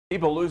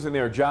People losing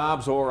their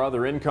jobs or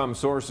other income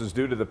sources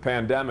due to the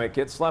pandemic,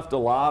 it's left a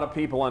lot of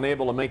people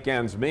unable to make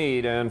ends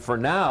meet. And for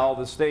now,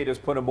 the state has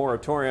put a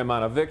moratorium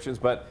on evictions,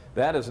 but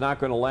that is not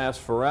going to last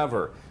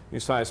forever.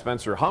 News 5's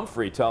Spencer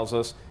Humphrey tells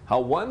us how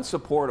one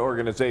support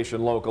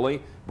organization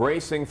locally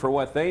bracing for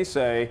what they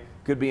say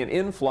could be an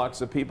influx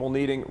of people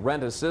needing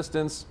rent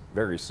assistance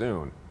very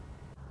soon.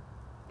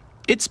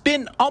 It's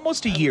been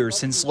almost a year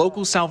since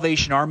local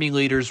Salvation Army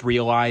leaders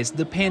realized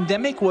the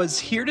pandemic was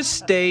here to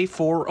stay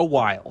for a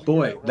while.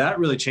 Boy, that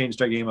really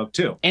changed our game up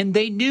too. And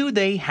they knew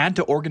they had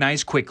to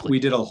organize quickly. We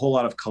did a whole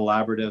lot of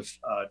collaborative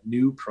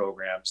new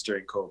programs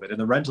during COVID, and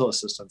the rental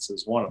assistance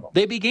is one of them.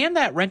 They began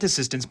that rent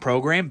assistance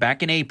program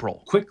back in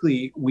April.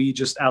 Quickly, we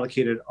just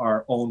allocated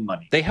our own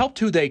money. They helped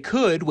who they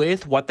could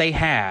with what they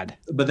had.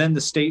 But then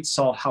the state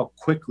saw how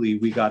quickly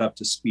we got up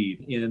to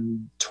speed.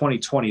 In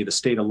 2020, the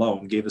state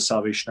alone gave the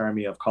Salvation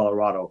Army of Colorado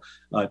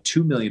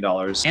 $2 million.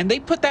 And they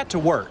put that to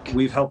work.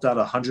 We've helped out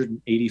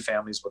 180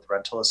 families with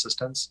rental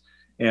assistance.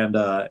 And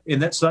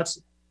that's for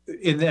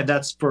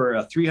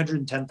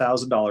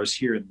 $310,000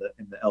 here in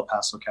the El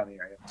Paso County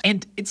area.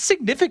 And it's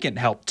significant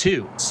help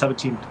too.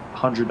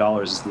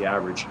 $1,700 is the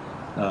average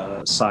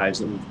size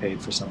that we've paid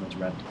for someone's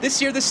rent.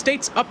 This year, the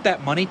state's upped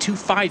that money to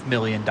 $5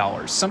 million,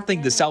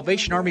 something the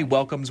Salvation Army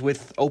welcomes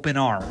with open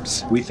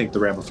arms. We think the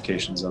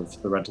ramifications of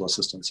the rental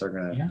assistance are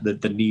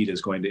the need is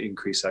going to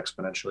increase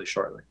exponentially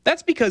shortly.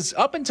 That's because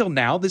up until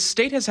now, the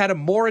state has had a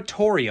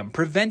moratorium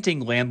preventing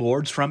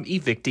landlords from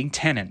evicting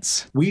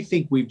tenants. We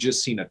think we've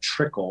just seen a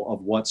trickle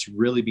of what's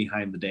really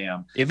behind the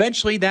dam.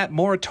 Eventually, that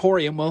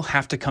moratorium will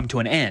have to come to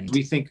an end.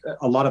 We think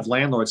a lot of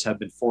landlords have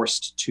been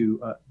forced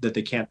to, that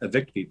they can't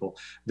evict people,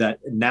 that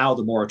now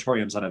the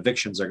moratoriums on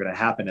evictions are going to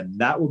happen, and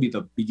that will be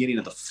the beginning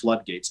of the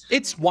floodgates.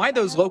 It's why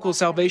those local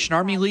Salvation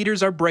Army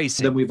leaders are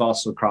bracing. Then we've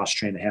also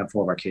cross-trained a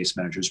handful of our case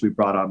managers. We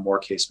brought on more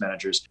case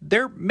managers.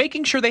 They're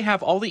making sure they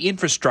have all the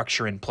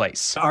infrastructure in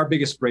place. Our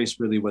biggest brace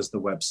really was the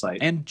website.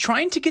 And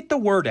trying to get the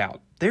word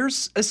out.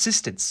 There's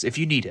assistance if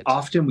you need it.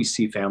 Often we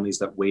see families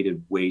that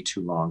waited way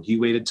too long.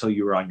 You waited till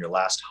you were on your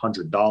last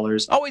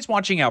 $100. Always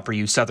watching out for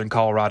you, Southern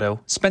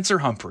Colorado. Spencer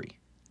Humphrey,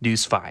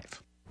 News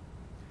 5.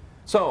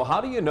 So how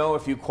do you know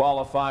if you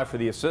qualify for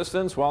the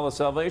assistance? Well, the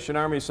Salvation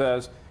Army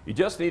says you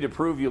just need to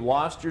prove you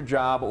lost your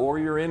job or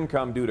your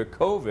income due to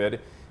COVID,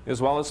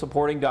 as well as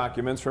supporting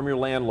documents from your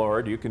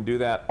landlord. You can do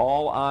that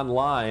all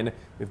online.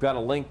 We've got a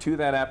link to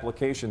that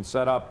application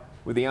set up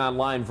with the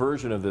online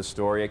version of this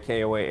story at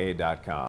KOAA.com.